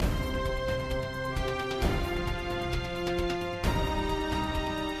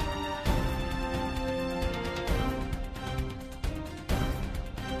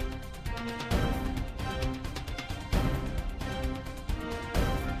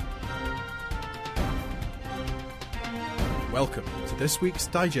Welcome to this week's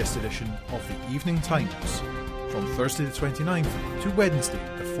digest edition of the Evening Times from Thursday the 29th to Wednesday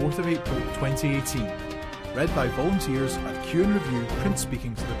the 4th of April 2018, read by volunteers at Q and Review Print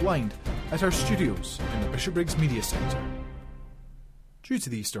Speaking to the Blind at our studios in the Bishopbriggs Media Centre. Due to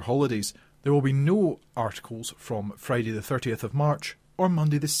the Easter holidays, there will be no articles from Friday the 30th of March or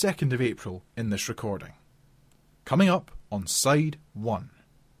Monday the 2nd of April in this recording. Coming up on Side 1.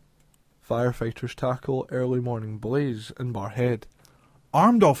 Firefighters tackle early morning blaze in Barrhead.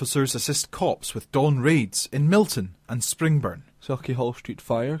 Armed officers assist cops with dawn raids in Milton and Springburn. Sauchiehall Street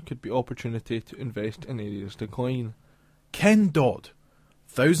fire could be opportunity to invest in areas decline. Ken Dodd.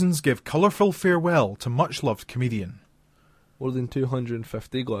 Thousands give colourful farewell to much-loved comedian. More than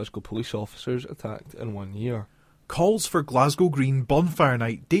 250 Glasgow police officers attacked in 1 year. Calls for Glasgow Green bonfire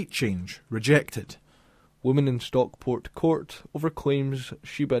night date change rejected. Woman in Stockport court over claims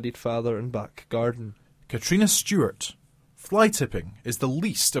she buried father in back garden. Katrina Stewart. Fly tipping is the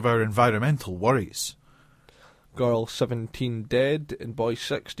least of our environmental worries. Girl 17 dead and boy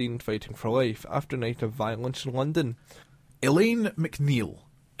 16 fighting for life after night of violence in London. Elaine McNeil,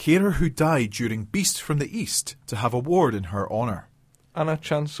 carer who died during Beast from the East, to have award in her honour. Anna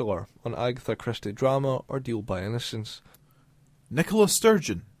Chancellor on Agatha Christie drama Ordeal by Innocence. Nicola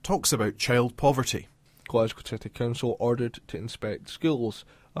Sturgeon talks about child poverty. Glasgow City Council ordered to inspect schools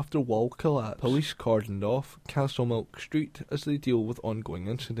after wall collapse. Police cordoned off Castlemilk Street as they deal with ongoing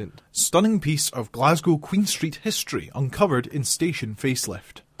incident. Stunning piece of Glasgow Queen Street history uncovered in station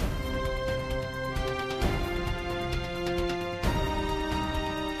facelift.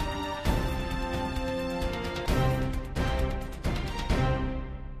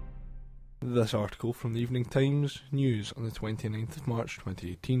 This article from the Evening Times News on the 29th of March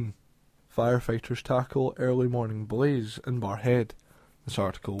 2018. Firefighters tackle early morning blaze in Barrhead. This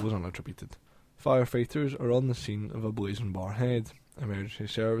article was unattributed. Firefighters are on the scene of a blaze in Barrhead. Emergency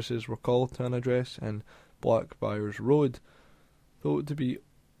services were called to an address in Blackbriars Road, thought to be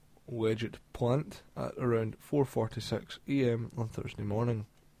Legit Plant, at around 4:46 am on Thursday morning.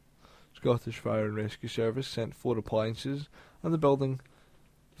 Scottish Fire and Rescue Service sent 4 appliances and the building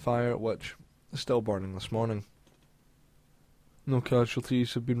fire, which is still burning this morning. No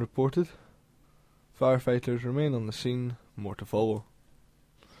casualties have been reported. Firefighters remain on the scene, more to follow.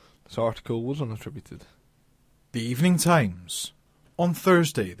 This article was unattributed. The Evening Times, on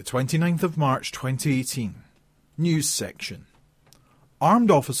Thursday the 29th of March 2018. News section.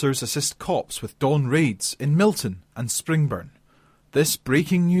 Armed officers assist cops with dawn raids in Milton and Springburn. This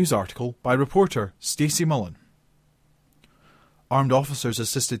breaking news article by reporter Stacey Mullen. Armed officers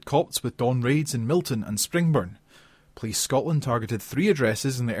assisted cops with dawn raids in Milton and Springburn. Police Scotland targeted 3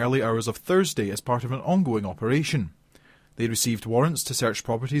 addresses in the early hours of Thursday as part of an ongoing operation. They received warrants to search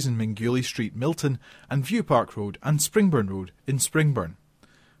properties in Minguley Street, Milton, and View Park Road and Springburn Road in Springburn.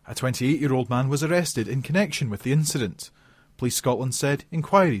 A 28-year-old man was arrested in connection with the incident. Police Scotland said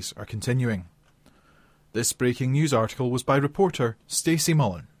inquiries are continuing. This breaking news article was by reporter Stacey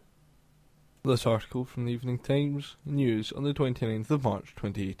Mullen. This article from the Evening Times News on the 29th of March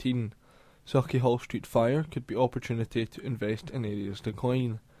 2018. Sauchiehall Street fire could be opportunity to invest in areas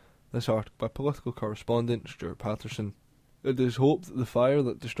decline. This article by political correspondent Stuart Patterson. It is hoped that the fire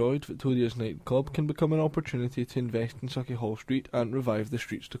that destroyed Victoria's nightclub can become an opportunity to invest in Sauchiehall Street and revive the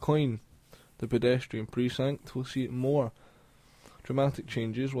street's decline. The pedestrian precinct will see more dramatic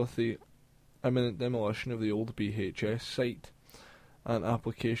changes with the imminent demolition of the old BHS site. An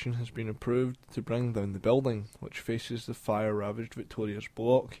application has been approved to bring down the building, which faces the fire-ravaged Victoria's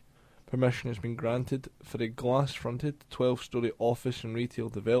block. Permission has been granted for a glass-fronted 12-storey office and retail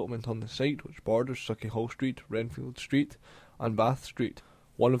development on the site, which borders Sauchiehall Street, Renfield Street and Bath Street,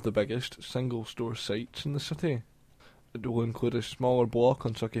 one of the biggest single-store sites in the city. It will include a smaller block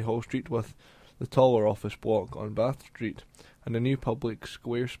on Sauchiehall Street with the taller office block on Bath Street and a new public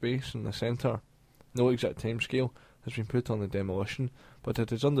square space in the centre. No exact timescale has been put on the demolition, but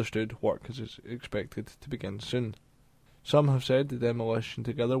it is understood work is expected to begin soon. Some have said the demolition,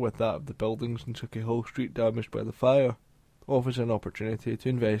 together with that of the buildings in Sauchiehall Street damaged by the fire, offers an opportunity to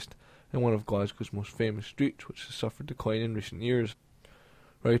invest in one of Glasgow's most famous streets, which has suffered decline in recent years.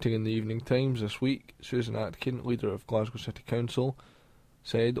 Writing in the Evening Times this week, Susan Atkin, leader of Glasgow City Council,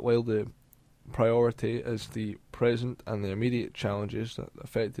 said while the priority is the present and the immediate challenges that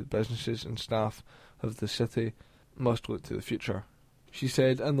affected businesses and staff of the city must look to the future. She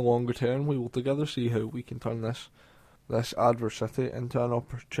said, in the longer term, we will together see how we can turn this adversity into an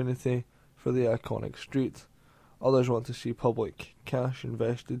opportunity for the iconic street. Others want to see public cash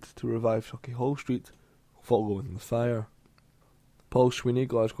invested to revive Sauchiehall Street following the fire. Paul Sweeney,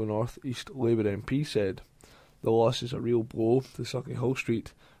 Glasgow North East Labour MP, said, The loss is a real blow to Sauchiehall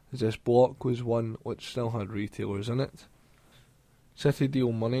Street, as this block was one which still had retailers in it. City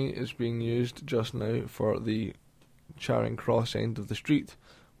deal money is being used just now for the Charing Cross end of the street.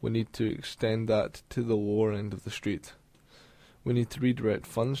 We need to extend that to the lower end of the street. We need to redirect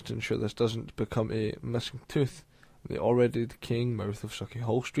funds to ensure this doesn't become a missing tooth in the already decaying mouth of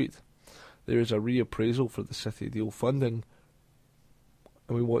Sauchiehall Street. There is a reappraisal for the city deal funding,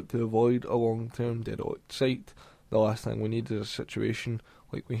 and we want to avoid a long-term dead-out site. The last thing we need is a situation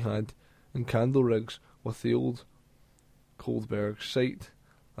like we had in Candleriggs with the old Coldberg site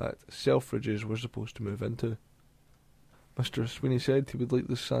that Selfridges were supposed to move into. Mr. Sweeney said he would like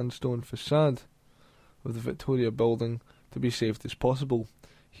the sandstone facade of the Victoria building to be saved as possible.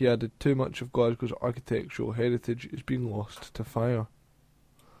 He added too much of Glasgow's architectural heritage is being lost to fire.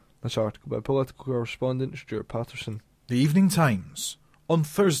 This article by political correspondent Stuart Patterson. The Evening Times, on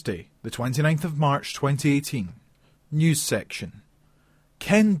Thursday, the 29th of March 2018. News section.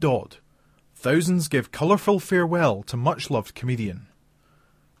 Ken Dodd. Thousands give colourful farewell to much-loved comedian.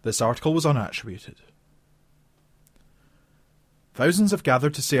 This article was unattributed. Thousands have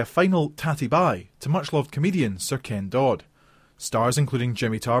gathered to say a final tatty bye to much-loved comedian Sir Ken Dodd. Stars including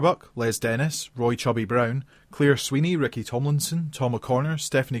Jimmy Tarbuck, Les Dennis, Roy Chubby Brown, Claire Sweeney, Ricky Tomlinson, Tom O'Connor,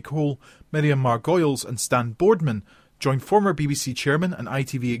 Stephanie Cole, Miriam Margoyles and Stan Boardman joined former BBC chairman and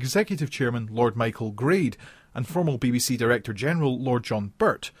ITV executive chairman Lord Michael Grade and former BBC Director-General Lord John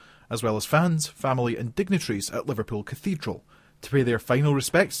Burt, as well as fans, family and dignitaries at Liverpool Cathedral, to pay their final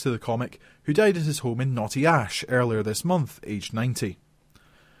respects to the comic who died at his home in Knotty Ash earlier this month, aged 90.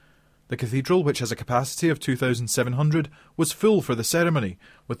 The cathedral, which has a capacity of 2,700, was full for the ceremony,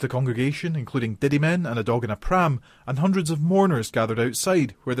 with the congregation, including diddymen and a dog in a pram, and hundreds of mourners gathered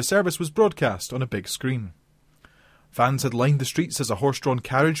outside, where the service was broadcast on a big screen. Fans had lined the streets as a horse-drawn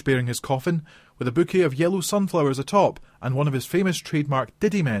carriage bearing his coffin, with a bouquet of yellow sunflowers atop, and one of his famous trademark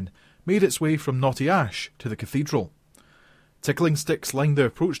diddymen made its way from Knotty Ash to the cathedral. Tickling sticks lined the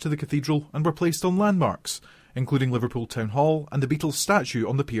approach to the cathedral and were placed on landmarks, including Liverpool Town Hall and the Beatles statue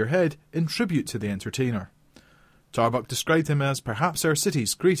on the pier head in tribute to the entertainer. Tarbuck described him as perhaps our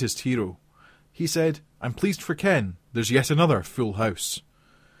city's greatest hero. He said, "I'm pleased for Ken, there's yet another full house."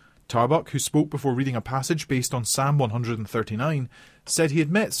 Tarbuck, who spoke before reading a passage based on Psalm 139, said he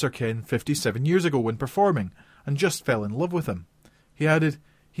had met Sir Ken 57 years ago when performing, and just fell in love with him. He added,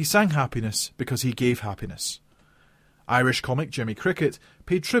 "He sang happiness because he gave happiness." Irish comic Jimmy Cricket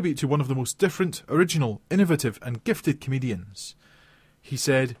paid tribute to one of the most different, original, innovative and gifted comedians. He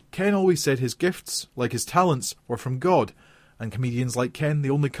said, "Ken always said his gifts, like his talents, were from God, and comedians like Ken, they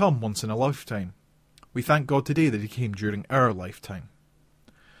only come once in a lifetime. We thank God today that he came during our lifetime."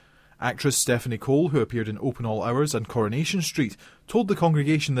 Actress Stephanie Cole, who appeared in Open All Hours and Coronation Street, told the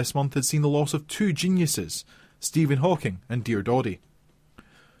congregation this month had seen the loss of two geniuses, Stephen Hawking and Dear Doddy.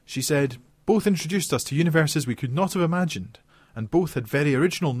 She said, "Both introduced us to universes we could not have imagined, and both had very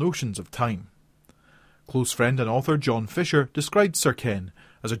original notions of time." Close friend and author John Fisher described Sir Ken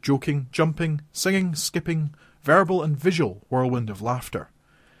as a joking, jumping, singing, skipping, verbal and visual whirlwind of laughter.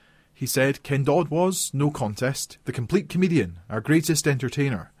 He said Ken Dodd was, no contest, the complete comedian, our greatest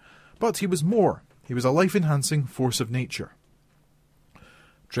entertainer. But he was more. He was a life-enhancing force of nature.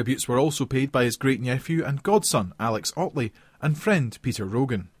 Tributes were also paid by his great-nephew and godson Alex Otley and friend Peter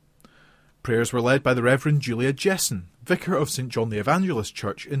Rogan. Prayers were led by the Reverend Julia Jesson, vicar of St John the Evangelist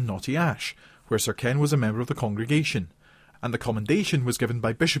Church in Knotty Ash, where Sir Ken was a member of the congregation, and the commendation was given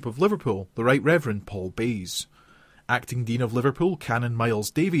by Bishop of Liverpool, the Right Reverend Paul Bayes. Acting Dean of Liverpool, Canon Miles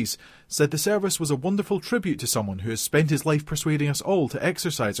Davies, said the service was a wonderful tribute to someone who has spent his life persuading us all to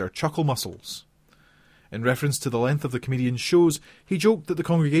exercise our chuckle muscles. In reference to the length of the comedian's shows, he joked that the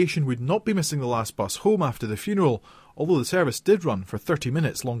congregation would not be missing the last bus home after the funeral, although the service did run for 30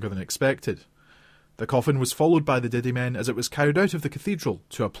 minutes longer than expected. The coffin was followed by the diddymen as it was carried out of the cathedral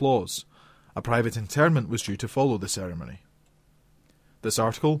to applause. A private interment was due to follow the ceremony. This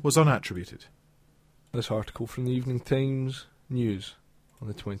article was unattributed. This article from the Evening Times News on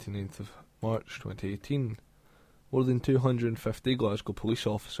the 29th of March 2018. More than 250 Glasgow police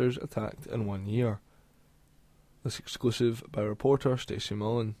officers attacked in 1 year. This exclusive by reporter Stacey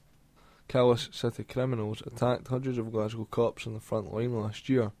Mullen. Callous city criminals attacked hundreds of Glasgow cops on the front line last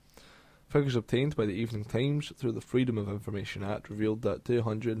year. Figures obtained by the Evening Times through the Freedom of Information Act revealed that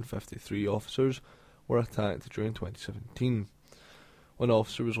 253 officers were attacked during 2017. One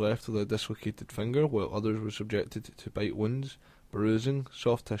officer was left with a dislocated finger, while others were subjected to bite wounds, bruising,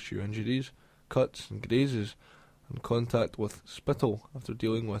 soft tissue injuries, cuts and grazes, and contact with spittle after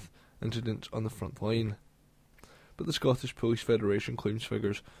dealing with incidents on the front line. but the Scottish Police Federation claims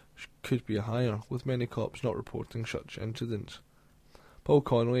figures could be higher, with many cops not reporting such incidents. Paul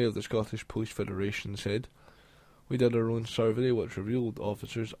Connolly of the Scottish Police Federation said, "We did our own survey which revealed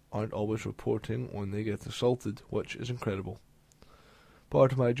officers aren't always reporting when they get assaulted, which is incredible.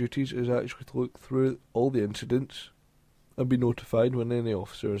 Part of my duties is actually to look through all the incidents and be notified when any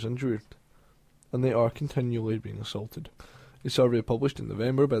officer is injured, and they are continually being assaulted." A survey published in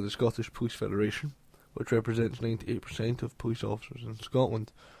November by the Scottish Police Federation, which represents 98% of police officers in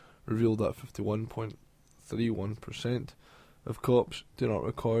Scotland, revealed that 51.31% of cops do not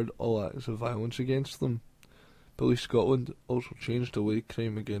record all acts of violence against them. Police Scotland also changed the way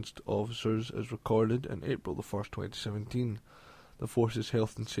crime against officers is recorded in April 1st, 2017. The force's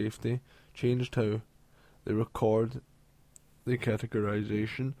health and safety changed how they record the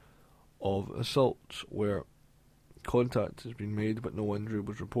categorisation of assaults where contact has been made but no injury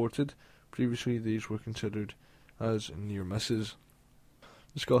was reported. Previously these were considered as near misses.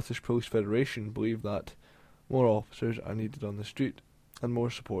 The Scottish Police Federation believe that more officers are needed on the street and more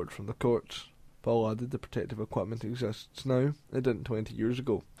support from the courts. Paul added the protective equipment exists now, it didn't 20 years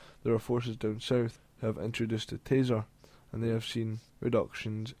ago. There are forces down south who have introduced a taser, and they have seen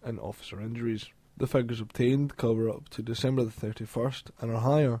reductions in officer injuries. The figures obtained cover up to December 31st and are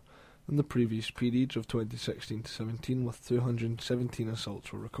higher than the previous periods of 2016 to 17, with 217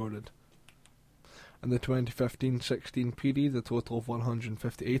 assaults were recorded. In the 2015-16 period, a total of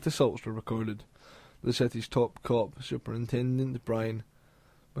 158 assaults were recorded. The city's top cop, Superintendent Brian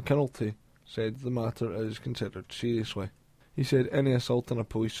McInulty, said the matter is considered seriously. He said any assault on a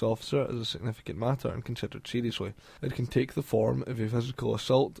police officer is a significant matter and considered seriously. It can take the form of a physical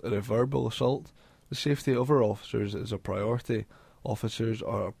assault or a verbal assault. The safety of our officers is a priority. Officers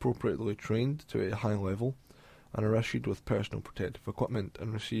are appropriately trained to a high level and are issued with personal protective equipment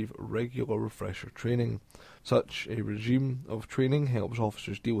and receive regular refresher training. Such a regime of training helps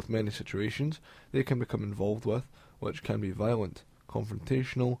officers deal with many situations they can become involved with, which can be violent,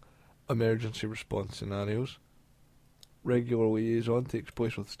 confrontational, emergency response scenarios. Regular liaison takes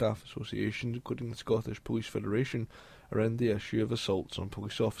place with staff associations, including the Scottish Police Federation, around the issue of assaults on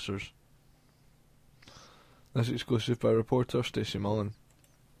police officers. This exclusive by reporter Stacey Mullen.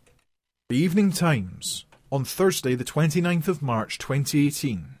 The Evening Times, on Thursday the 29th of March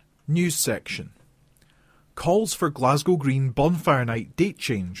 2018, News section. Calls for Glasgow Green Bonfire Night date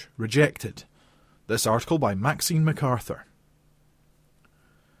change rejected. This article by Maxine MacArthur.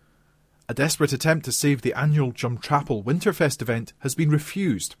 A desperate attempt to save the annual Drumchapel Winterfest event has been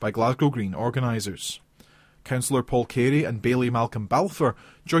refused by Glasgow Green organisers. Councillor Paul Carey and Bailey Malcolm Balfour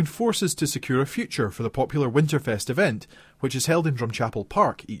joined forces to secure a future for the popular Winterfest event, which is held in Drumchapel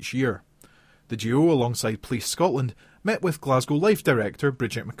Park each year. The duo, alongside Police Scotland, met with Glasgow Life Director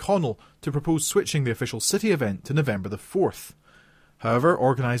Bridget McConnell to propose switching the official city event to November the 4th. However,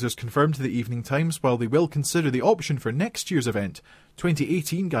 organisers confirmed to the Evening Times while they will consider the option for next year's event,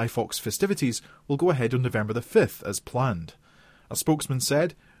 2018 Guy Fawkes festivities will go ahead on November the 5th as planned. A spokesman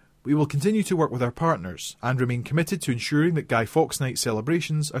said, "We will continue to work with our partners and remain committed to ensuring that Guy Fawkes Night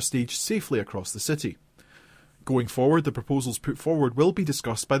celebrations are staged safely across the city. Going forward, the proposals put forward will be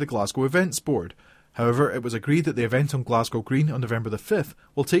discussed by the Glasgow Events Board. However, it was agreed that the event on Glasgow Green on November the 5th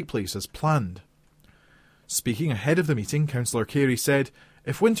will take place as planned." Speaking ahead of the meeting, Councillor Carey said,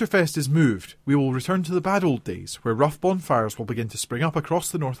 "If Winterfest is moved, we will return to the bad old days where rough bonfires will begin to spring up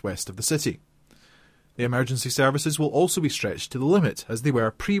across the northwest of the city. The emergency services will also be stretched to the limit as they were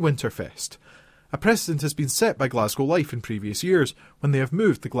pre-Winterfest. A precedent has been set by Glasgow Life in previous years when they have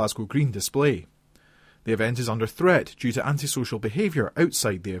moved the Glasgow Green display. The event is under threat due to antisocial behaviour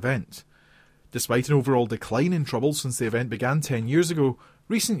outside the event. Despite an overall decline in trouble since the event began 10 years ago,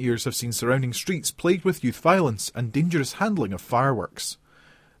 recent years have seen surrounding streets plagued with youth violence and dangerous handling of fireworks.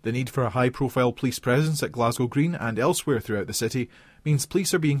 The need for a high-profile police presence at Glasgow Green and elsewhere throughout the city means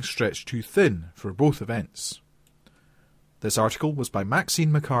police are being stretched too thin for both events." This article was by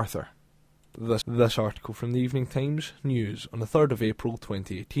Maxine MacArthur. This article from the Evening Times News on the 3rd of April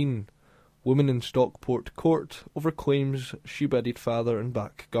 2018. Woman in Stockport court over claims she buried father in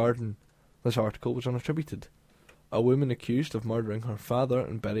back garden. This article was unattributed. A woman accused of murdering her father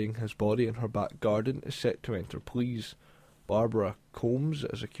and burying his body in her back garden is set to enter pleas. Barbara Combs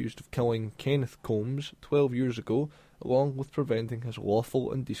is accused of killing Kenneth Combs 12 years ago, along with preventing his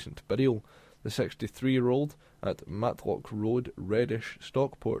lawful and decent burial. The 63-year-old at Matlock Road, Reddish,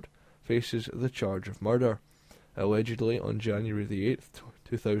 Stockport, faces the charge of murder. Allegedly on January the 8th,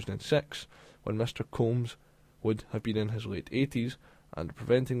 2006, when Mr. Combs would have been in his late 80s, and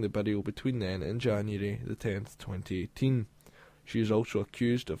preventing the burial between then and January the 10th, 2018. She is also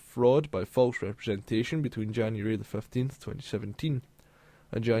accused of fraud by false representation between January the 15th, 2017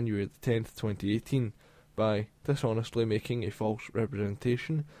 and January the 10th, 2018 by dishonestly making a false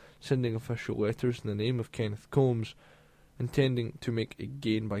representation, sending official letters in the name of Kenneth Combs, intending to make a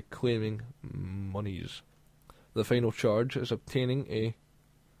gain by claiming monies. The final charge is obtaining a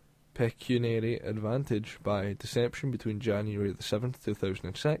pecuniary advantage by deception between January the 7th,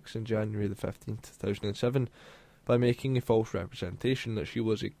 2006 and January the 15th, 2007 by making a false representation that she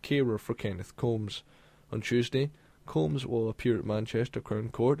was a carer for Kenneth Combs. On Tuesday, Combs will appear at Manchester Crown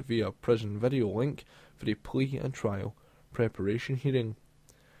Court via prison video link for a plea and trial preparation hearing.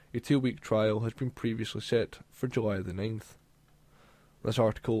 A 2-week trial has been previously set for July the 9th. This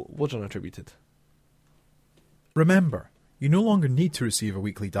article was unattributed. Remember, you no longer need to receive a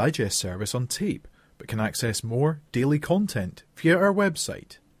weekly digest service on tape, but can access more daily content via our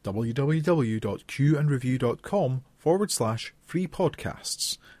website www.qandreview.com/free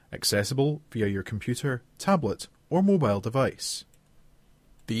podcasts, accessible via your computer, tablet or mobile device.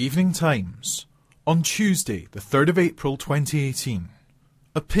 The Evening Times, on Tuesday the 3rd of April 2018.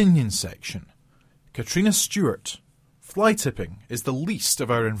 Opinion section. Katrina Stewart. Fly tipping is the least of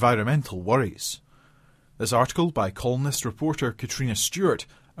our environmental worries. This article by columnist reporter Katrina Stewart,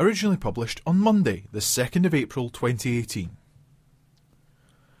 originally published on Monday the 2nd of April 2018.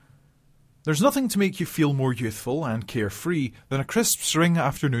 There's nothing to make you feel more youthful and carefree than a crisp spring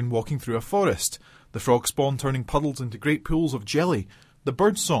afternoon walking through a forest, the frog spawn turning puddles into great pools of jelly, the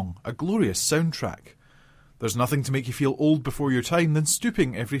bird song a glorious soundtrack. There's nothing to make you feel old before your time than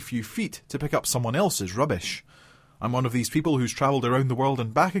stooping every few feet to pick up someone else's rubbish. I'm one of these people who's travelled around the world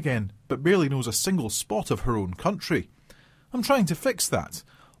and back again, but barely knows a single spot of her own country. I'm trying to fix that.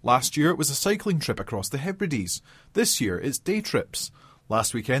 Last year it was a cycling trip across the Hebrides. This year it's day trips.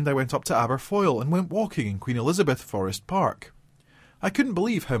 Last weekend I went up to Aberfoyle and went walking in Queen Elizabeth Forest Park. I couldn't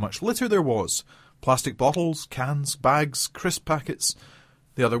believe how much litter there was. Plastic bottles, cans, bags, crisp packets.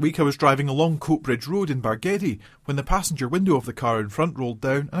 The other week I was driving along Coatbridge Road in Bargeddy when the passenger window of the car in front rolled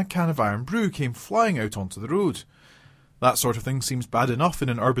down and a can of Iron Brew came flying out onto the road. That sort of thing seems bad enough in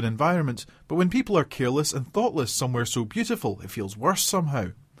an urban environment, but when people are careless and thoughtless somewhere so beautiful, it feels worse somehow.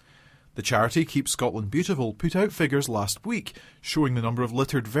 The charity Keep Scotland Beautiful put out figures last week showing the number of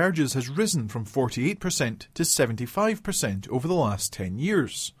littered verges has risen from 48% to 75% over the last 10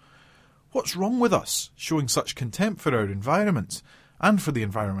 years. What's wrong with us, showing such contempt for our environment, and for the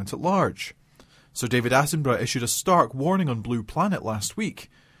environment at large? Sir David Attenborough issued a stark warning on Blue Planet last week.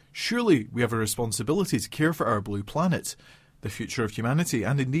 Surely we have a responsibility to care for our blue planet. The future of humanity,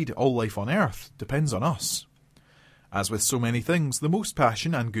 and indeed all life on Earth, depends on us. As with so many things, the most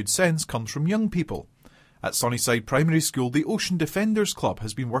passion and good sense comes from young people. At Sunnyside Primary School, the Ocean Defenders Club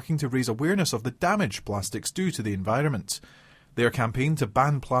has been working to raise awareness of the damage plastics do to the environment. Their campaign to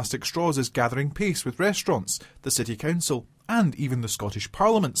ban plastic straws is gathering pace, with restaurants, the City Council and even the Scottish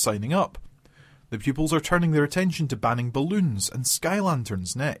Parliament signing up. The pupils are turning their attention to banning balloons and sky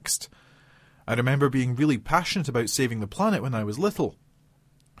lanterns next. I remember being really passionate about saving the planet when I was little.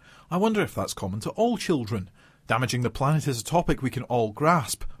 I wonder if that's common to all children. Damaging the planet is a topic we can all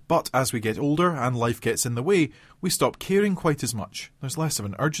grasp, but as we get older and life gets in the way, we stop caring quite as much. There's less of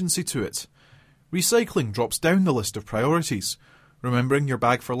an urgency to it. Recycling drops down the list of priorities. Remembering your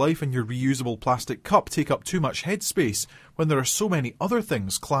bag for life and your reusable plastic cup take up too much headspace when there are so many other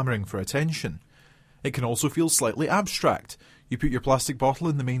things clamouring for attention. It can also feel slightly abstract. You put your plastic bottle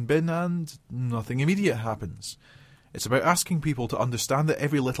in the main bin and nothing immediate happens. It's about asking people to understand that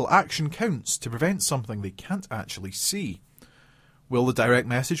every little action counts to prevent something they can't actually see. Will the direct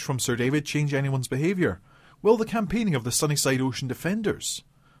message from Sir David change anyone's behaviour? Will the campaigning of the Sunnyside Ocean Defenders?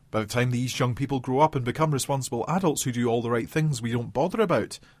 By the time these young people grow up and become responsible adults who do all the right things we don't bother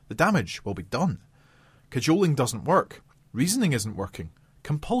about, the damage will be done. Cajoling doesn't work. Reasoning isn't working.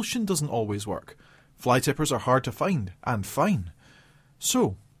 Compulsion doesn't always work. Fly tippers are hard to find and fine.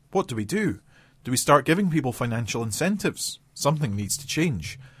 So, what do we do? Do we start giving people financial incentives? Something needs to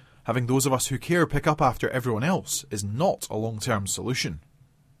change. Having those of us who care pick up after everyone else is not a long-term solution.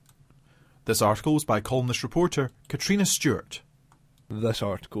 This article is by columnist reporter Katrina Stewart. This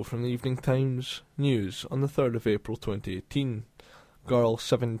article from the Evening Times News on the 3rd of April 2018. Girl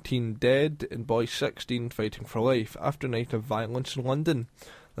 17 dead and boy 16 fighting for life after night of violence in London.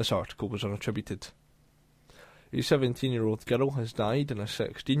 This article was unattributed. A 17-year-old girl has died and a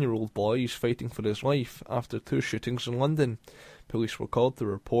 16-year-old boy is fighting for his life after 2 shootings in London. Police were called to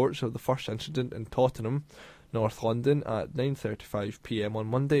reports of the first incident in Tottenham, North London, at 9:35 p.m. on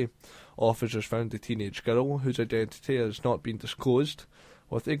Monday. Officers found a teenage girl, whose identity has not been disclosed,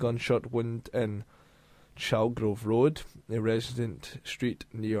 with a gunshot wound in Chalgrove Road, a resident street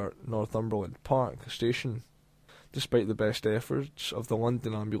near Northumberland Park Station. Despite the best efforts of the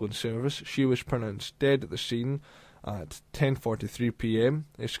London Ambulance Service, she was pronounced dead at the scene at 10:43 p.m,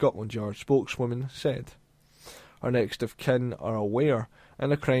 a Scotland Yard spokeswoman said. Our next of kin are aware,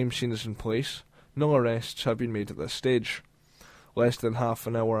 and a crime scene is in place. No arrests have been made at this stage. Less than half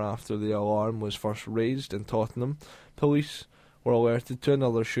an hour after the alarm was first raised in Tottenham, police were alerted to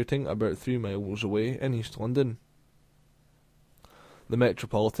another shooting about 3 miles away in East London. The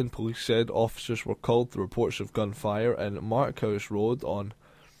Metropolitan Police said officers were called to reports of gunfire in Markhouse Road on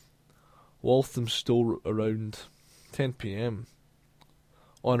Walthamstow around 10 p.m.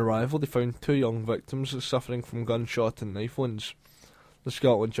 On arrival, they found 2 young victims suffering from gunshot and knife wounds. The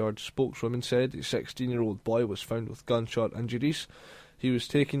Scotland Yard spokeswoman said a 16-year-old boy was found with gunshot injuries. He was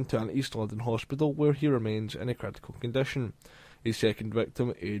taken to an East London hospital where he remains in a critical condition. A second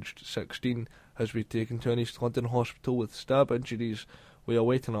victim, aged 16, has been taken to an East London hospital with stab injuries. We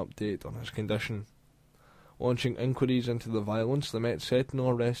await an update on his condition. Launching inquiries into the violence, the Met said no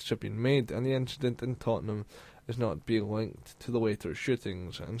arrests have been made, and the incident in Tottenham is not being linked to the later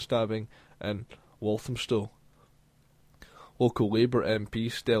shootings and stabbing in Walthamstow. Local Labour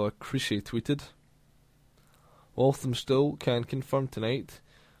MP Stella Creasy tweeted, Walthamstow can confirm tonight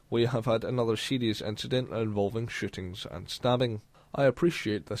we have had another serious incident involving shootings and stabbing. I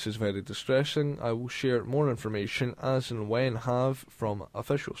appreciate this is very distressing. I will share more information as and when have from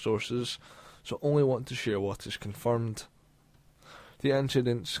official sources, so only want to share what is confirmed. The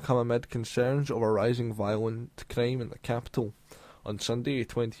incidents come amid concerns over rising violent crime in the capital. On Sunday, a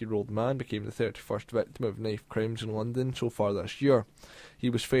 20-year-old man became the 31st victim of knife crimes in London so far this year. He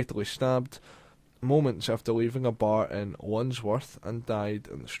was fatally stabbed moments after leaving a bar in Wandsworth and died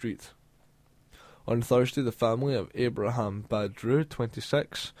in the street. On Thursday, the family of Abraham Badru,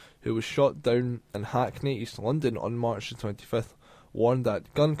 26, who was shot down in Hackney, East London on March the 25th, warned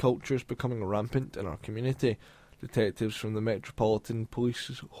that gun culture is becoming rampant in our community. Detectives from the Metropolitan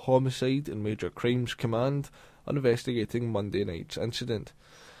Police Homicide and Major Crimes Command are investigating Monday night's incident.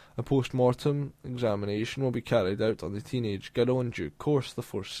 A post-mortem examination will be carried out on the teenage girl in due course, the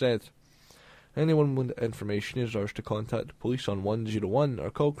force said. Anyone with information is urged to contact police on 101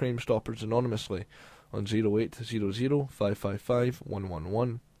 or call Crime Stoppers anonymously on 0800 555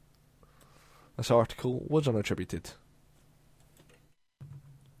 111. This article was unattributed.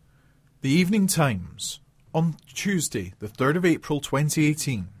 The Evening Times, on Tuesday, the 3rd of April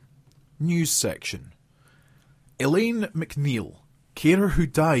 2018. News section. Elaine McNeil, carer who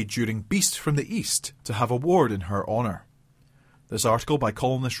died during Beast from the East, to have award in her honour. This article by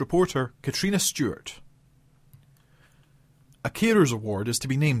columnist reporter Katrina Stewart. A Carers Award is to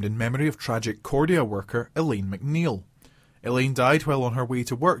be named in memory of tragic Cordia worker Elaine McNeil. Elaine died while on her way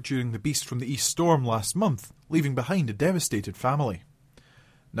to work during the Beast from the East storm last month, leaving behind a devastated family.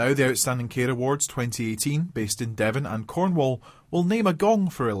 Now the Outstanding Care Awards 2018, based in Devon and Cornwall, will name a gong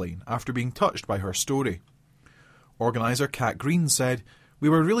for Elaine after being touched by her story. Organiser Kat Green said, "We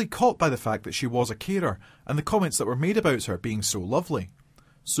were really caught by the fact that she was a carer and the comments that were made about her being so lovely.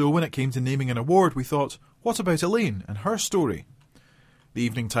 So when it came to naming an award, we thought, what about Elaine and her story?" The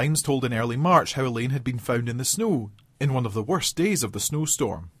Evening Times told in early March how Elaine had been found in the snow in one of the worst days of the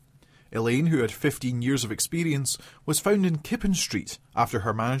snowstorm. Elaine, who had 15 years of experience, was found in Kippen Street after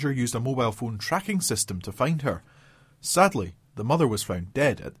her manager used a mobile phone tracking system to find her. Sadly, the mother was found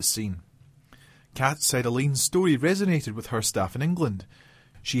dead at the scene. Kat said Elaine's story resonated with her staff in England.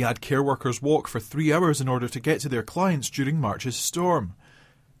 She had care workers walk for 3 hours in order to get to their clients during March's storm.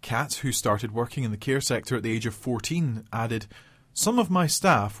 Kat, who started working in the care sector at the age of 14, added, "Some of my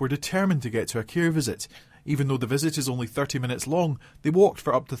staff were determined to get to a care visit. Even though the visit is only 30 minutes long, they walked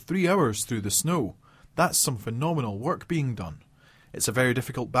for up to 3 hours through the snow. That's some phenomenal work being done. It's a very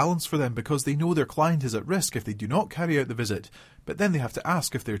difficult balance for them because they know their client is at risk if they do not carry out the visit, but then they have to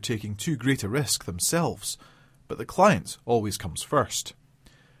ask if they're taking too great a risk themselves. But the client always comes first."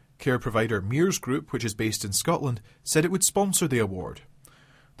 Care provider Mears Group, which is based in Scotland, said it would sponsor the award.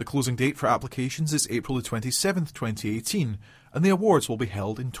 The closing date for applications is April the 27th, 2018, and the awards will be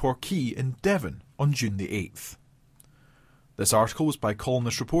held in Torquay in Devon on June the 8th. This article was by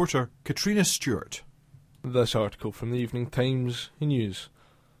columnist reporter Katrina Stewart. This article from the Evening Times News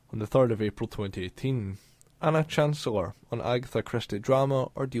on the 3rd of April 2018. Anna Chancellor on Agatha Christie drama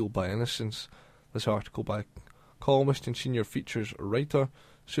Ordeal by Innocence. This article by columnist and senior features writer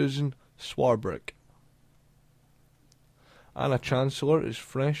Susan Swarbrick. Anna Chancellor is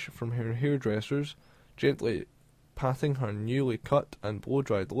fresh from her hairdressers, gently patting her newly cut and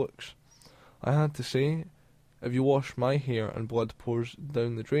blow-dried looks. "I had to say, if you wash my hair and blood pours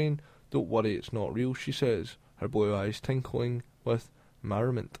down the drain, "Don't worry, it's not real," she says, her blue eyes twinkling with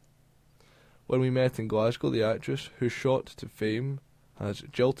merriment. When we met in Glasgow, the actress, who shot to fame as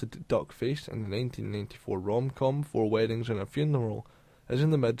Jilted Duckface in the 1994 rom-com Four Weddings and a Funeral, is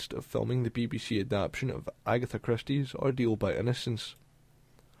in the midst of filming the BBC adaptation of Agatha Christie's Ordeal by Innocence.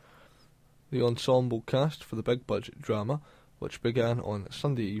 The ensemble cast for the big-budget drama, which began on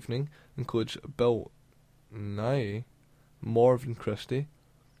Sunday evening, includes Bill Nighy, Morven Christie,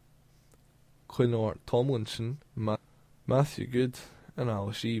 Clonard Tomlinson, Matthew Good, and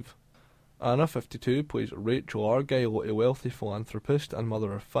Alice Eve. Anna, 52, plays Rachel Argyle, a wealthy philanthropist and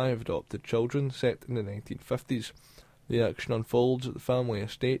mother of 5 adopted children, set in the 1950s. The action unfolds at the family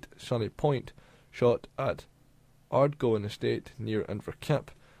estate, Sunny Point, shot at Ardgowan Estate near Inverkip,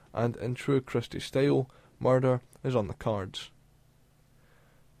 and in true Christie style, murder is on the cards.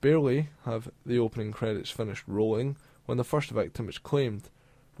 Barely have the opening credits finished rolling when the first victim is claimed,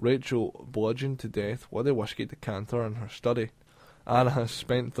 Rachel bludgeoned to death with a whiskey decanter in her study. Anna has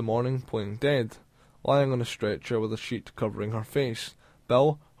spent the morning playing dead, lying on a stretcher with a sheet covering her face.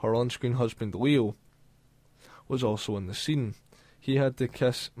 Bill, her on-screen husband Leo, was also in the scene. He had to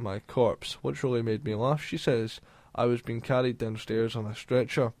kiss my corpse, which really made me laugh, she says. I was being carried downstairs on a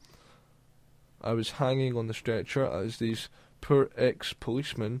stretcher. I was hanging on the stretcher as these poor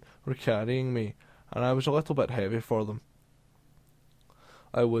ex-policemen were carrying me, and I was a little bit heavy for them.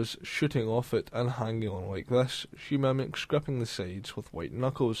 I was shooting off it and hanging on like this, she mimics, gripping the sides with white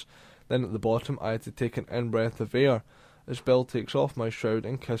knuckles. Then at the bottom I had to take an in-breath of air, as Bill takes off my shroud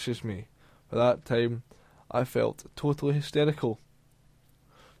and kisses me. By that time, I felt totally hysterical.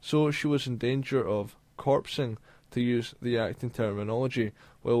 So she was in danger of corpsing, to use the acting terminology,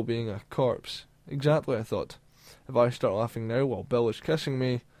 while being a corpse. Exactly, I thought. If I start laughing now while Bill is kissing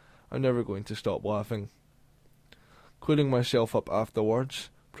me, I'm never going to stop laughing. Cleaning myself up afterwards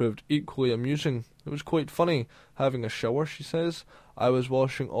proved equally amusing. It was quite funny having a shower, she says. I was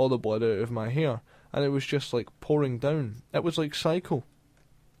washing all the blood out of my hair, and it was just like pouring down. It was like Psycho.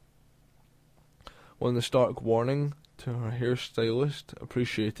 When the stark warning to her hairstylist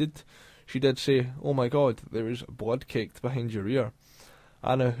appreciated, she did say, "Oh my God, there is blood caked behind your ear."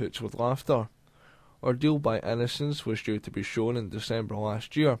 Anna hoots with laughter. Ordeal by Innocence was due to be shown in December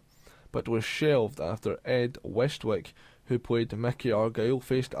last year, but was shelved after Ed Westwick, who played Mickey Argyle,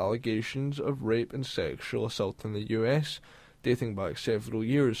 faced allegations of rape and sexual assault in the US, dating back several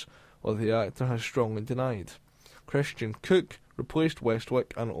years, while the actor has strongly denied. Christian Cook replaced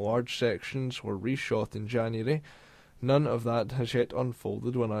Westwick, and large sections were reshot in January. None of that has yet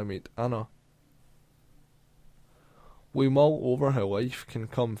unfolded when I meet Anna. We mull over how life can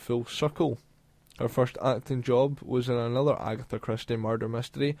come full circle. Her first acting job was in another Agatha Christie murder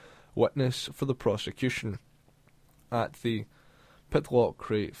mystery, Witness for the Prosecution, at the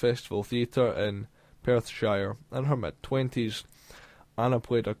Pitlochry Festival Theatre in Perthshire in her mid-20s. Anna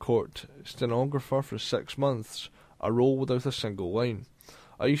played a court stenographer for 6 months, a role without a single line.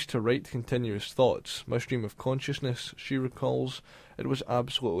 I used to write continuous thoughts, my stream of consciousness, she recalls. It was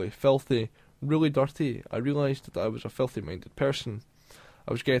absolutely filthy, really dirty. I realised that I was a filthy-minded person.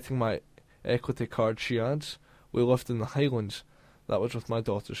 I was getting my equity card, she adds. We lived in the Highlands. That was with my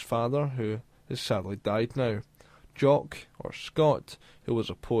daughter's father, who has sadly died now. Jock, or Scott, who was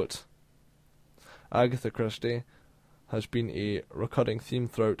a poet. Agatha Christie has been a recurring theme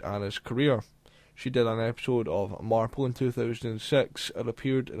throughout Anna's career. She did an episode of Marple in 2006 and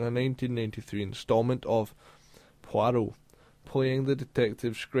appeared in a 1993 instalment of Poirot, playing the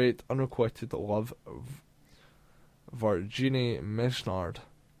detective's great unrequited love, Virginie Mesnard.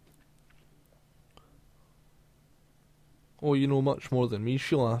 "Oh, you know much more than me,"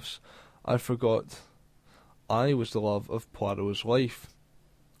 she laughs. "I forgot I was the love of Poirot's life."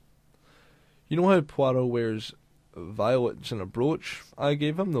 You know how Poirot wears violets in a brooch? I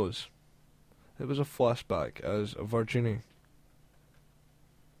gave him those. It was a flashback as Virginie.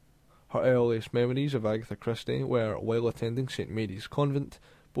 Her earliest memories of Agatha Christie were while attending St Mary's Convent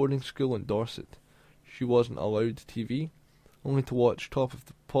boarding school in Dorset. She wasn't allowed TV, only to watch Top of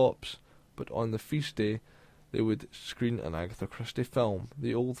the Pops, but on the feast day they would screen an Agatha Christie film,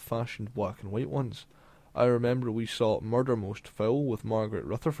 the old-fashioned black and white ones. I remember we saw Murder Most Foul with Margaret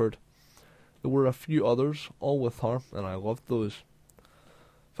Rutherford. There were a few others, all with her, and I loved those.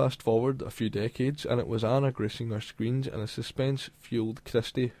 Fast forward a few decades, and it was Anna gracing our screens in a suspense-fueled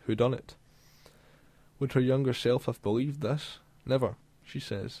Christie whodunit. Would her younger self have believed this? Never, she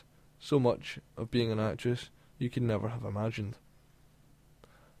says. So much of being an actress you could never have imagined.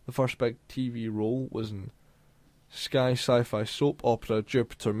 The first big TV role was in Sky sci-fi soap opera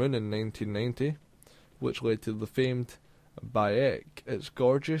Jupiter Moon in 1990, which led to the famed Bayek. It's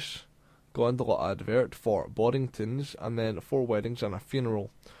gorgeous, gondola advert for Boddingtons, and then 4 weddings and a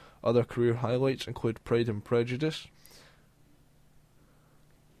funeral. Other career highlights include Pride and Prejudice,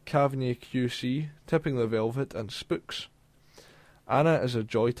 Caveney QC, Tipping the Velvet, and Spooks. Anna is a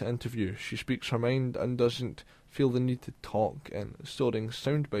joy to interview. She speaks her mind and doesn't feel the need to talk in stirring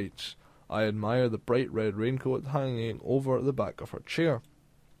sound bites. I admire the bright red raincoat hanging over the back of her chair.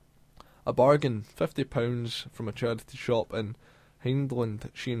 A bargain, £50 from a charity shop in Hindland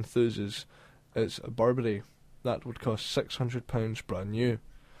she enthuses. It's a Burberry. That would cost £600 brand new.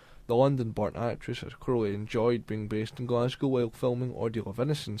 The London-born actress has clearly enjoyed being based in Glasgow while filming Ordeal of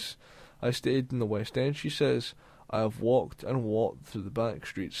Innocence. I stayed in the West End, she says. I have walked and walked through the back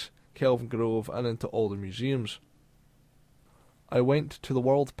streets, Kelvin Grove, and into all the museums. I went to the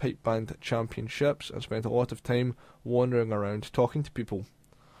World Pipe Band Championships and spent a lot of time wandering around talking to people.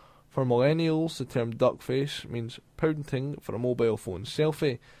 For millennials, the term duckface means pouting for a mobile phone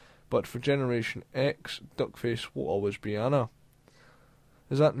selfie, but for Generation X, duckface will always be Anna.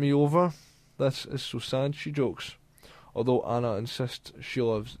 Is that me over? This is so sad, she jokes. Although Anna insists she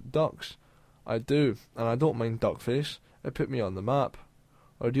loves ducks, I do, and I don't mind duckface. It put me on the map.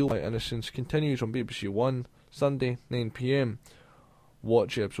 Ordeal by Innocence continues on BBC One, Sunday, 9 PM.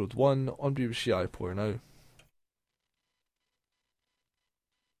 Watch episode 1 on BBC iPlayer now.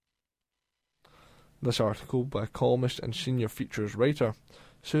 This article by columnist and senior features writer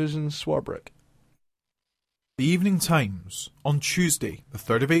Susan Swarbrick. The Evening Times, on Tuesday, the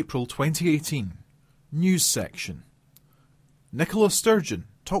 3rd of April 2018. News section. Nicola Sturgeon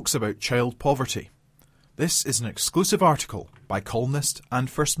talks about child poverty. This is an exclusive article by columnist and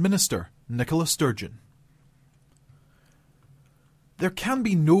First Minister Nicola Sturgeon. There can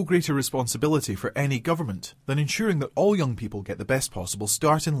be no greater responsibility for any government than ensuring that all young people get the best possible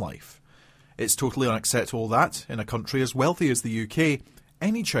start in life. It's totally unacceptable that, in a country as wealthy as the UK,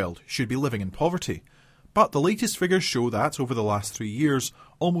 any child should be living in poverty. But the latest figures show that, over the last 3 years,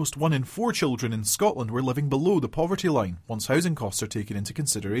 almost 1 in 4 children in Scotland were living below the poverty line once housing costs are taken into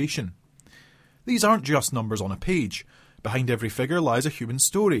consideration. These aren't just numbers on a page. Behind every figure lies a human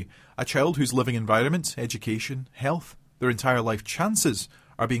story, a child whose living environment, education, health, their entire life chances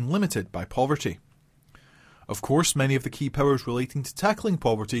are being limited by poverty. Of course, many of the key powers relating to tackling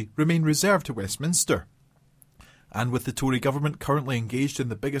poverty remain reserved to Westminster. And with the Tory government currently engaged in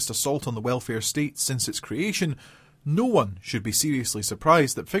the biggest assault on the welfare state since its creation, no one should be seriously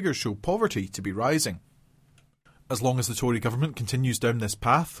surprised that figures show poverty to be rising. As long as the Tory government continues down this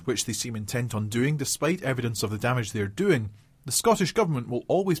path, which they seem intent on doing despite evidence of the damage they are doing, the Scottish government will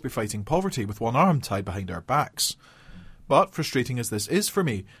always be fighting poverty with one arm tied behind our backs. But, frustrating as this is for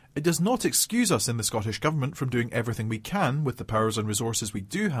me, it does not excuse us in the Scottish Government from doing everything we can with the powers and resources we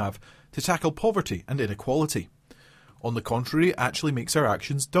do have to tackle poverty and inequality. On the contrary, it actually makes our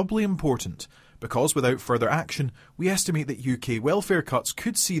actions doubly important, because without further action, we estimate that UK welfare cuts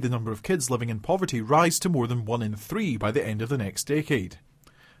could see the number of kids living in poverty rise to more than 1 in 3 by the end of the next decade.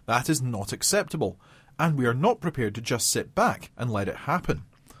 That is not acceptable, and we are not prepared to just sit back and let it happen.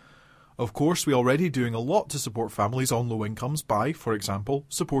 Of course, we are already doing a lot to support families on low incomes by, for example,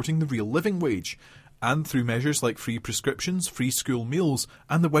 supporting the real living wage, and through measures like free prescriptions, free school meals,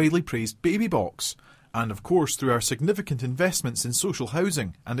 and the widely praised baby box, and of course through our significant investments in social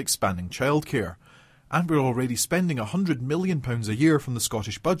housing and expanding childcare. And we're already spending £100 million a year from the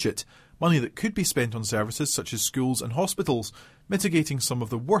Scottish budget, money that could be spent on services such as schools and hospitals, mitigating some of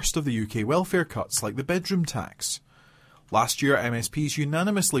the worst of the UK welfare cuts like the bedroom tax. Last year, MSPs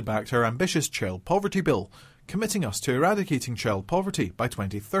unanimously backed our ambitious child poverty bill, committing us to eradicating child poverty by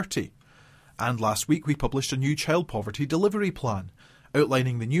 2030. And last week we published a new child poverty delivery plan,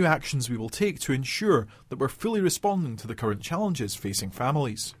 outlining the new actions we will take to ensure that we're fully responding to the current challenges facing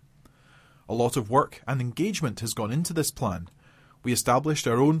families. A lot of work and engagement has gone into this plan. We established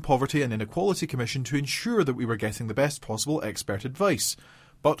our own Poverty and Inequality Commission to ensure that we were getting the best possible expert advice.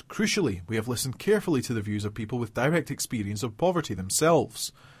 But, crucially, we have listened carefully to the views of people with direct experience of poverty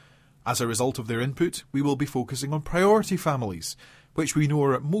themselves. As a result of their input, we will be focusing on priority families, which we know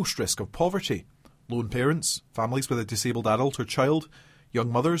are at most risk of poverty. Lone parents, families with a disabled adult or child,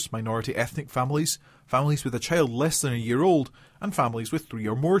 young mothers, minority ethnic families, families with a child less than a year old, and families with 3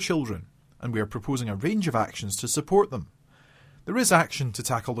 or more children. And we are proposing a range of actions to support them. There is action to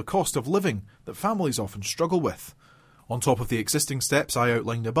tackle the cost of living that families often struggle with. On top of the existing steps I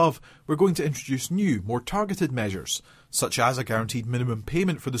outlined above, we're going to introduce new, more targeted measures, such as a guaranteed minimum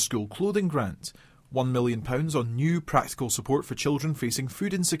payment for the school clothing grant, £1 million on new practical support for children facing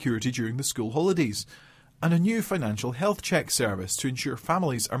food insecurity during the school holidays, and a new financial health check service to ensure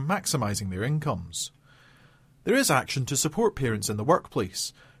families are maximising their incomes. There is action to support parents in the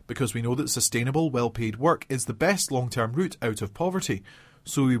workplace, because we know that sustainable, well-paid work is the best long-term route out of poverty.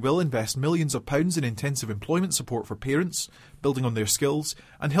 So we will invest millions of pounds in intensive employment support for parents, building on their skills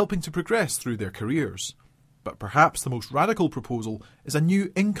and helping to progress through their careers. But perhaps the most radical proposal is a new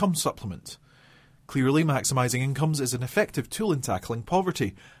income supplement. Clearly, maximising incomes is an effective tool in tackling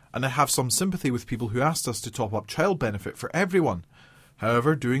poverty, and I have some sympathy with people who asked us to top up child benefit for everyone.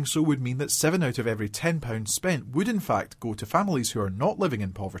 However, doing so would mean that 7 out of every £10 spent would in fact go to families who are not living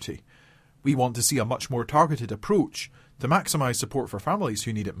in poverty. We want to see a much more targeted approach to maximise support for families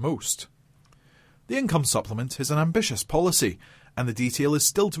who need it most. The income supplement is an ambitious policy, and the detail is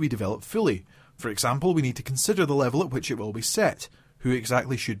still to be developed fully. For example, we need to consider the level at which it will be set, who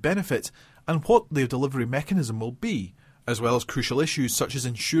exactly should benefit, and what the delivery mechanism will be, as well as crucial issues such as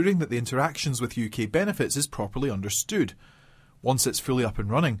ensuring that the interactions with UK benefits is properly understood. Once it's fully up and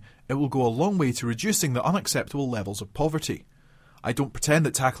running, it will go a long way to reducing the unacceptable levels of poverty. I don't pretend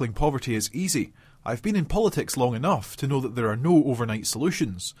that tackling poverty is easy. I've been in politics long enough to know that there are no overnight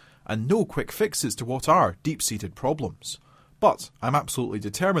solutions, and no quick fixes to what are deep-seated problems. But I'm absolutely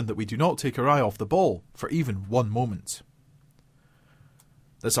determined that we do not take our eye off the ball for even one moment.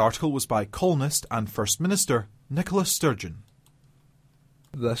 This article was by columnist and First Minister Nicola Sturgeon.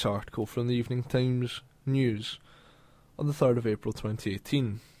 This article from the Evening Times News. On the 3rd of April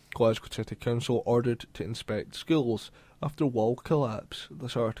 2018, Glasgow City Council ordered to inspect schools after wall collapse.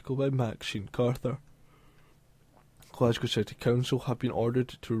 This article by Maxine Carter. Glasgow City Council have been ordered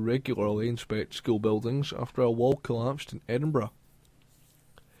to regularly inspect school buildings after a wall collapsed in Edinburgh.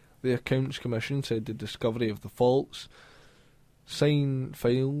 The Accounts Commission said the discovery of the faults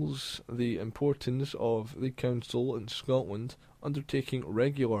signifies the importance of the Council in Scotland undertaking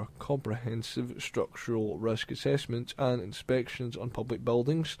regular, comprehensive structural risk assessments and inspections on public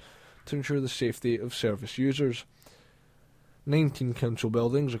buildings to ensure the safety of service users. 19 council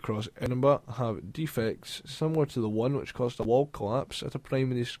buildings across Edinburgh have defects similar to the one which caused a wall collapse at a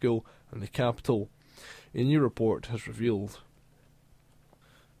primary school in the capital, a new report has revealed.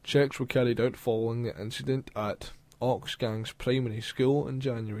 Checks were carried out following the incident at Oxgangs Primary School in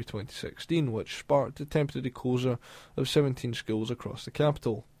January 2016, which sparked the temporary closure of 17 schools across the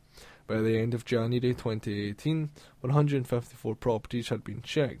capital. By the end of January 2018, 154 properties had been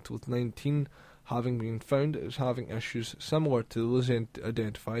checked, with 19 having been found as having issues similar to those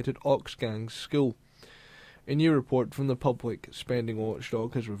identified at Oxgangs School. A new report from the Public Spending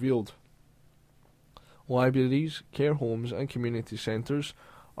Watchdog has revealed. Libraries, care homes and community centres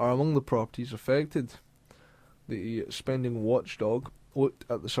are among the properties affected. The Spending Watchdog looked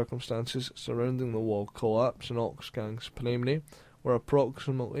at the circumstances surrounding the wall collapse in Oxgangs Primary, where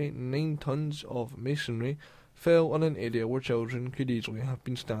approximately 9 tonnes of masonry fell on an area where children could easily have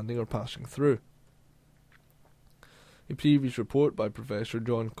been standing or passing through. A previous report by Professor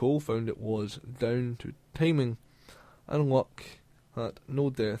John Cole found it was down to timing and luck that no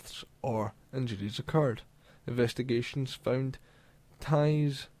deaths or injuries occurred. Investigations found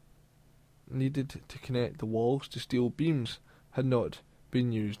ties needed to connect the walls to steel beams had not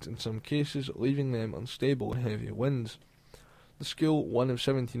been used in some cases, leaving them unstable in heavy winds. The school, one of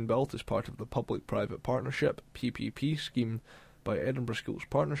 17 built as part of the Public-Private Partnership (PPP) scheme by Edinburgh Schools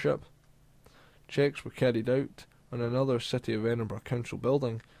Partnership. Checks were carried out on another City of Edinburgh Council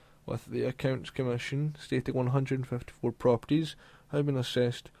building, with the Accounts Commission stating 154 properties had been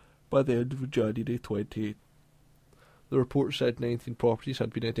assessed by the end of January 28. The report said 19 properties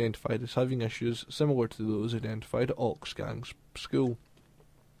had been identified as having issues similar to those identified at Oxgangs School.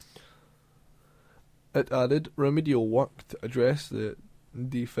 It added remedial work to address the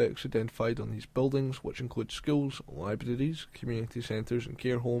defects identified on these buildings, which include schools, libraries, community centres and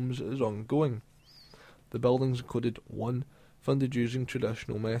care homes, is ongoing. The buildings included 1. Funded using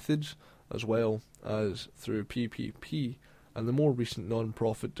traditional methods, as well as through PPP and the more recent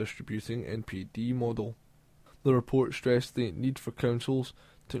non-profit distributing NPD model. The report stressed the need for councils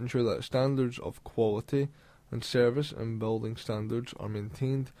to ensure that standards of quality and service and building standards are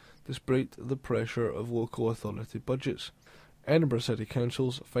maintained despite the pressure of local authority budgets. Edinburgh City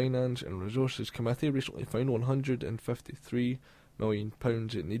Council's Finance and Resources Committee recently found £153 million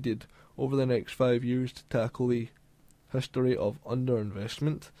it needed over the next 5 years to tackle the history of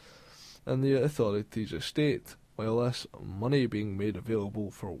underinvestment in the authority's estate, while this money being made available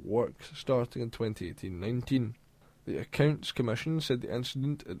for works starting in 2018-19. The Accounts Commission said the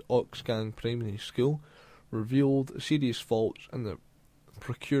incident at Oxgang Primary School revealed serious faults in the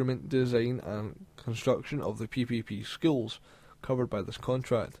procurement, design and construction of the PPP schools covered by this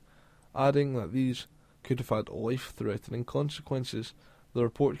contract, adding that these could have had life-threatening consequences. The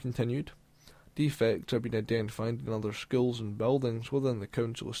report continued. Defects are being identified in other schools and buildings within the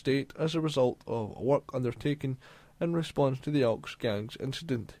council estate as a result of work undertaken in response to the Ox Gangs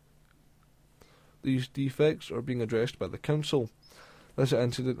incident. These defects are being addressed by the council. This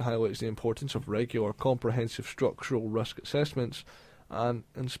incident highlights the importance of regular, comprehensive structural risk assessments and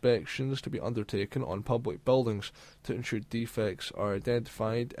inspections to be undertaken on public buildings to ensure defects are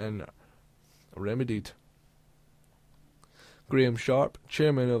identified and remedied. Graham Sharp,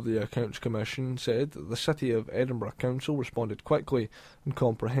 chairman of the Accounts Commission, said that the City of Edinburgh Council responded quickly and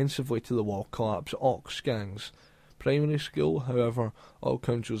comprehensively to the wall collapse at Ox Gangs Primary School. However, all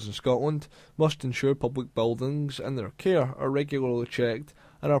councils in Scotland must ensure public buildings and their care are regularly checked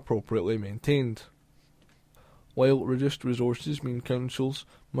and appropriately maintained. While reduced resources mean councils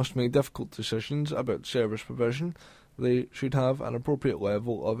must make difficult decisions about service provision, they should have an appropriate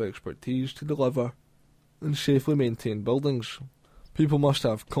level of expertise to deliver and safely maintain buildings. People must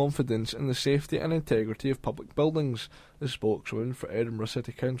have confidence in the safety and integrity of public buildings. The spokesman for Edinburgh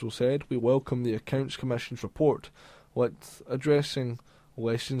City Council said, "We welcome the Accounts Commission's report, with addressing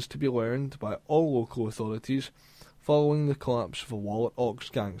lessons to be learned by all local authorities following the collapse of a wall at Ox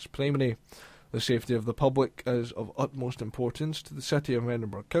Gangs Primary. The safety of the public is of utmost importance to the City of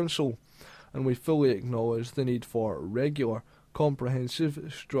Edinburgh Council, and we fully acknowledge the need for regular,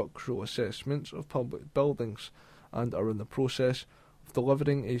 comprehensive structural assessments of public buildings, and are in the process of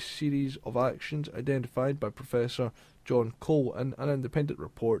delivering a series of actions identified by Professor John Cole in an independent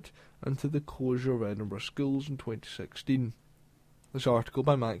report into the closure of Edinburgh schools in 2016. This article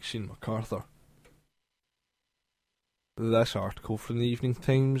by Maxine MacArthur. This article from the Evening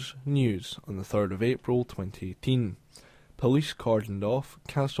Times News on the 3rd of April 2018. Police cordoned off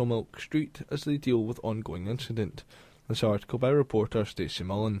Castlemilk Street as they deal with ongoing incident. This article by reporter Stacey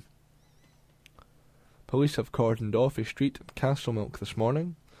Mullen. Police have cordoned off a street at Castlemilk this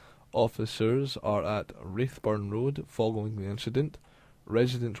morning. Officers are at Rathburn Road following the incident.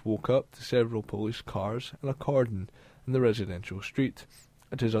 Residents woke up to several police cars in a cordon in the residential street.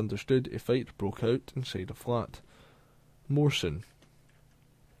 It is understood a fight broke out inside a flat. Morrison.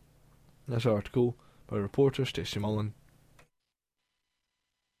 This article by reporter Stacey Mullen.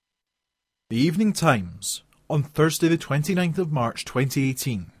 The Evening Times, on Thursday the 29th of March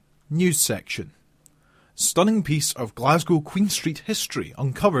 2018. News section. Stunning piece of Glasgow Queen Street history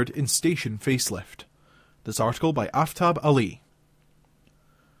uncovered in station facelift. This article by Aftab Ali.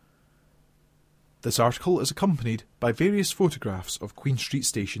 This article is accompanied by various photographs of Queen Street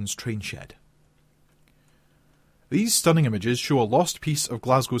Station's train shed. These stunning images show a lost piece of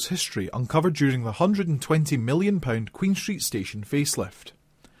Glasgow's history uncovered during the £120 million Queen Street Station facelift.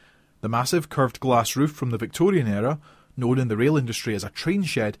 The massive curved glass roof from the Victorian era, known in the rail industry as a train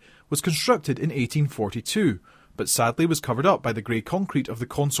shed, was constructed in 1842, but sadly was covered up by the grey concrete of the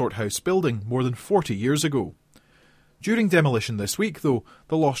Consort House building more than 40 years ago. During demolition this week, though,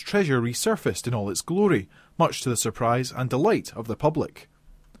 the lost treasure resurfaced in all its glory, much to the surprise and delight of the public.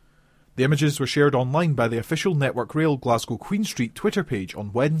 The images were shared online by the official Network Rail Glasgow Queen Street Twitter page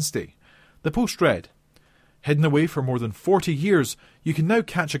on Wednesday. The post read, "Hidden away for more than 40 years, you can now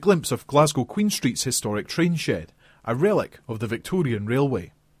catch a glimpse of Glasgow Queen Street's historic train shed, a relic of the Victorian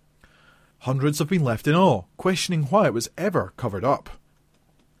Railway. Hundreds have been left in awe, questioning why it was ever covered up."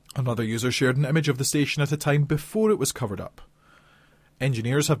 Another user shared an image of the station at a time before it was covered up.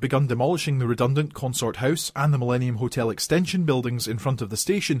 Engineers have begun demolishing the redundant Consort House and the Millennium Hotel extension buildings in front of the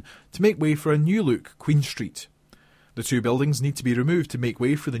station to make way for a new-look Queen Street. The two buildings need to be removed to make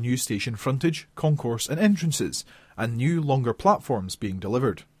way for the new station frontage, concourse and entrances, and new, longer platforms being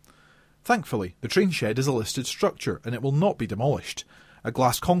delivered. Thankfully, the train shed is a listed structure and it will not be demolished. A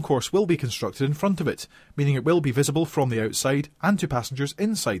glass concourse will be constructed in front of it, meaning it will be visible from the outside and to passengers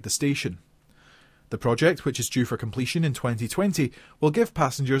inside the station. The project, which is due for completion in 2020, will give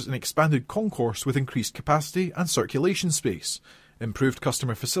passengers an expanded concourse with increased capacity and circulation space, improved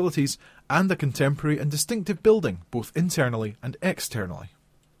customer facilities, and a contemporary and distinctive building, both internally and externally.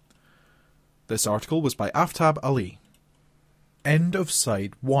 This article was by Aftab Ali. End of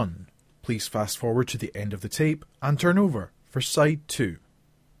Side 1. Please fast forward to the end of the tape and turn over for Side 2.